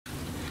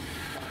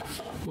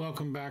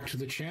Welcome back to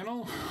the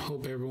channel.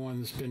 Hope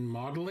everyone's been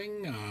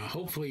modeling.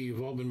 Hopefully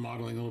you've all been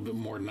modeling a little bit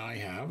more than I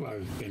have.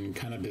 I've been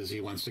kind of busy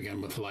once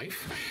again with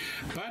life,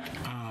 but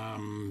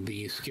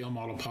the Scale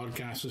Model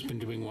podcast has been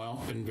doing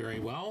well, been very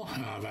well.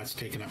 That's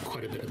taken up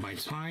quite a bit of my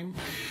time,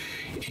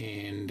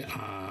 and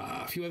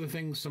a few other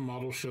things, some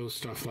model show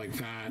stuff like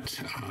that.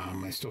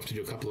 I still have to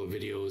do a couple of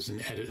videos and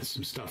edit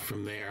some stuff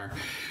from there,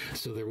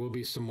 so there will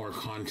be some more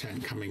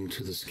content coming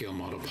to the Scale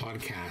Model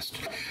podcast.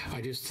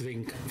 I just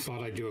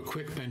thought I'd do a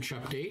quick bench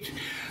update.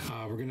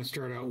 We're going to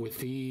start out with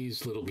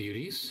these little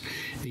beauties.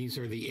 These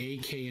are the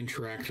AK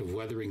Interactive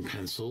Weathering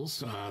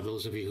Pencils.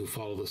 Those of you who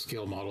follow the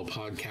Scale Model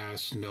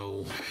podcast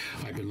know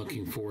I've been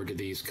looking forward to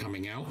these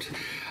coming out.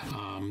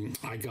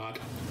 I got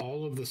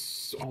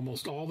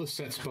almost all the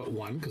sets but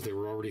one, because they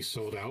were already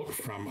sold out,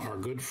 from our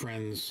good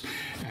friends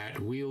at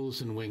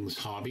Wheels and Wings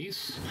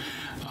Hobbies.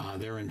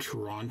 They're in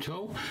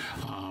Toronto.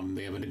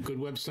 They have a good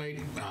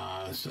website,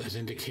 as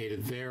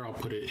indicated there. I'll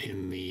put it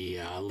in the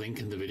link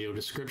in the video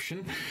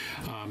description.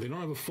 They don't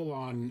have a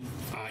full-on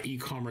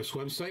e-commerce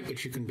website,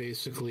 but you can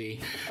basically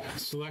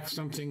select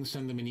something,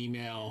 send them an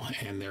email,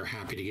 and they're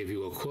happy to give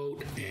you a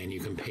quote, and you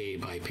can pay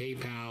by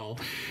PayPal,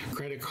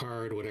 credit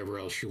card, whatever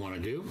else you want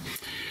to do.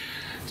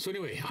 So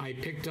anyway, I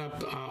picked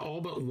up all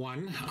but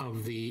one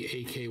of the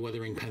AK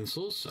Weathering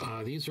Pencils.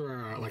 These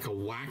are like a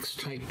wax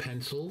type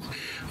pencil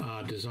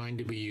designed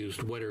to be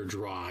used wet or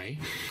dry.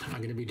 I'm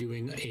going to be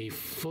doing a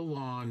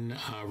full-on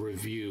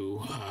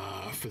review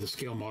for the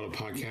Scale Model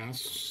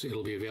podcast.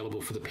 It'll be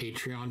available for the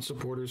Patreon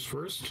supporters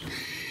first,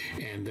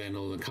 and then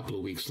a couple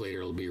of weeks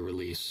later it'll be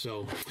released.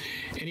 So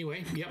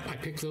anyway, yep, I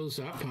picked those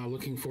up.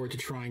 Looking forward to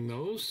trying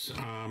those.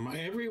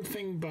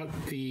 Everything but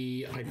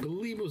I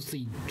believe it was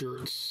the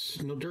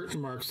Dirt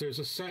and Marks. There's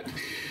a set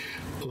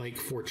like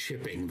for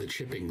chipping, the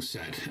chipping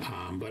set,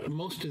 but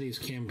most of these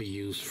can be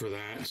used for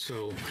that.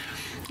 So,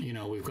 you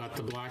know, we've got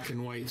the black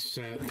and white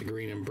set, the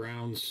green and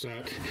brown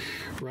set,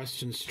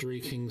 rust and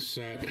streaking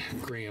set,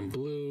 gray and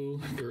blue,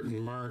 dirt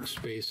and marks,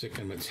 basic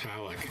and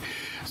metallic.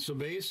 So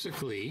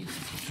basically,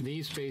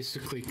 these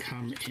basically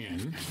come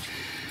in.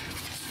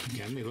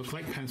 Again, they look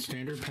like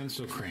standard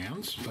pencil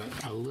crayons, but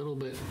a little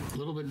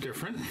bit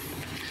different.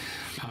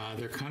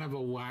 They're kind of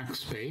a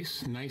wax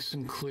base, nice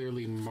and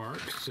clearly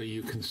marked, so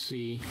you can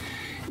see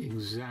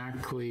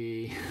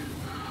exactly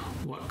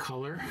what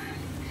color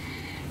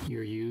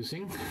you're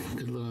using.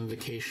 Good little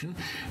indication.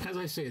 As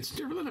I say, it's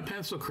different than a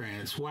pencil crayon.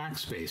 It's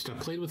wax based. I've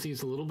played with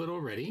these a little bit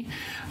already.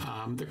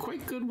 They're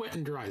quite good wet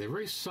and dry. They're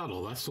very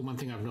subtle. That's the one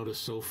thing I've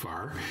noticed so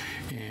far.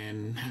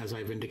 And as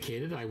I've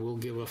indicated, I will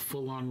give a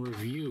full-on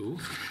review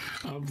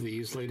of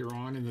these later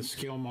on in the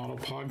Scale Model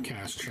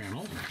podcast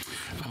channel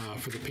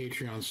for the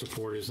Patreon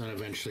supporters, and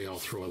eventually I'll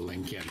throw a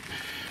link in.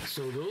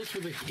 So those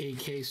were the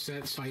AK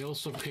sets. I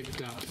also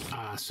picked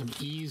up some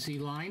Easy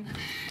line.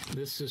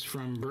 This is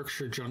from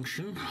Berkshire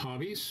Junction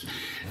Hobbies.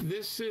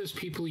 This is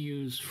people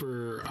use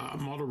for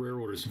model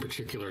railroaders in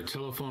particular,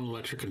 telephone,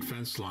 electric, and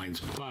fence lines,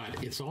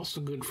 but it's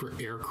also good for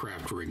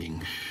aircraft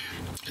rigging.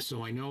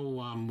 So I know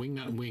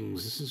Wingnut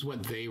Wings, this is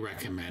what they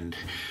recommend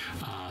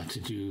to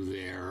do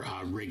their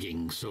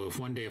rigging. So if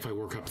one day if I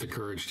work up the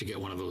courage to get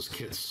one of those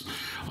kits,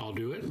 I'll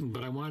do it.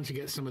 But I wanted to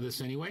get some of this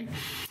anyway.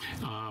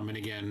 And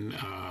again,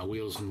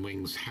 Wheels and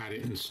Wings had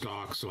it in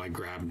stock, so I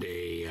grabbed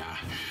a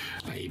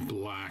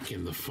black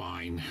in the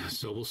fine.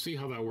 So we'll see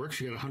how that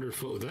works. You got 100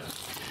 foot with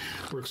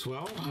it. Works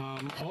well.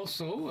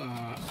 Also,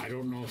 I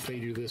don't know if they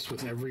do this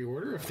with every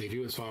order. If they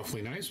do, it's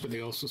awfully nice, but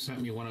they also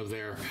sent me one of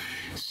their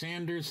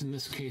sanders. In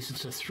this case,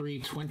 it's a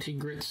 320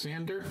 grit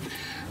sander.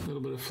 A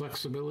little bit of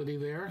flexibility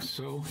there.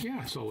 So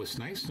yeah, it's always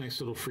nice.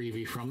 Nice little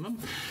freebie from them.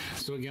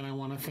 So again, I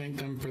want to thank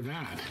them for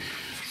that.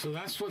 So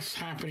that's what's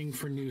happening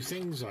for new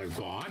things I've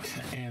bought.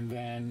 And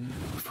then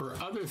for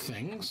other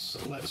things,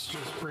 let's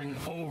just bring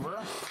over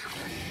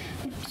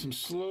some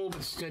slow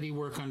but steady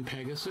work on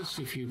Pegasus.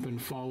 If you've been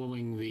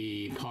following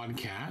the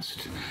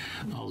podcast,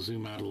 I'll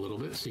zoom out a little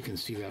bit so you can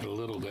see that a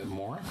little bit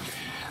more.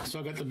 So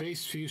I got the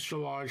base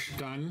fuselage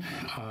done,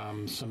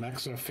 some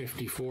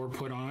XF54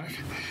 put on it.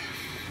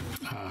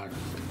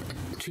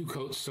 2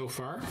 coats so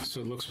far, so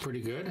it looks pretty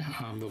good.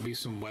 There'll be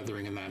some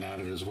weathering in that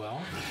added as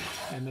well.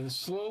 And then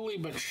slowly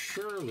but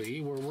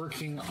surely, we're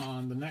working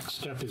on the next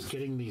step is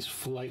getting these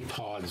flight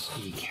pods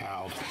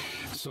decaled.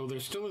 So they're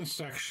still in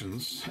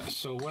sections.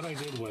 So what I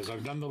did was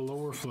I've done the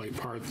lower flight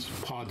pods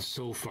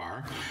so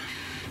far.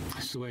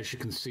 So as you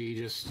can see,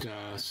 just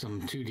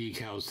some 2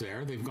 decals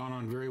there. They've gone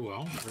on very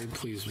well. Very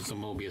pleased with the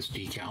Mobius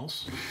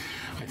decals.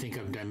 I think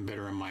I've done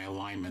better in my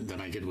alignment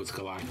than I did with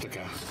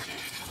Galactica.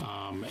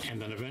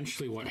 And then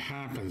eventually what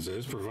happens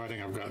is,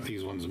 providing I've got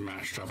these ones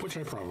matched up, which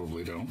I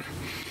probably don't.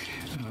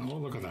 Oh,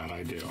 look at that,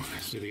 I do.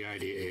 So the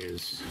idea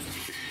is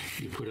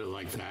you put it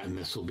like that, and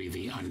this will be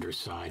the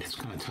underside. It's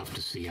kind of tough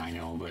to see, I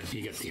know, but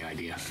you get the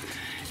idea.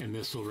 And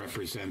this will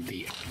represent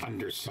the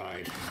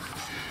underside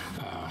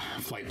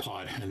flight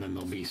pod, and then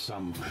there'll be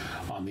some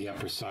on the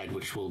upper side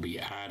which will be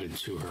added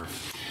to her.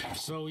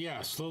 So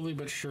yeah, slowly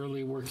but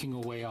surely working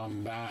away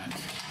on that.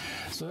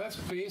 So that's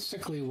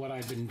basically what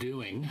I've been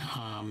doing.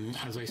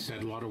 As as I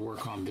said, a lot of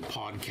work on the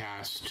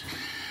podcast.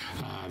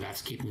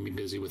 That's keeping me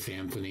busy with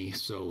Anthony,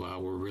 so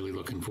we're really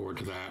looking forward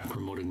to that,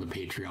 promoting the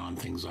Patreon,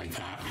 things like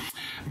that.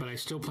 But I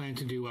still plan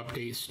to do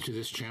updates to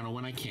this channel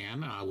when I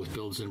can, with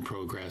builds in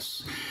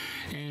progress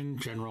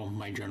and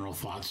my general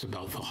thoughts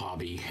about the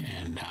hobby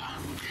and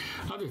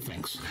other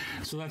things.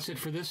 So that's it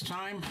for this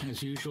time.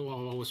 As usual,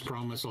 I'll always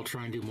promise I'll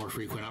try and do more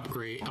frequent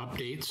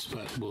updates,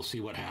 but we'll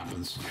see what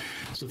happens.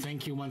 So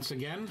thank you once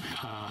again.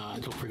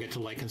 Don't forget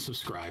to like and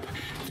subscribe.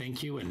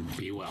 Thank you, and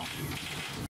be well.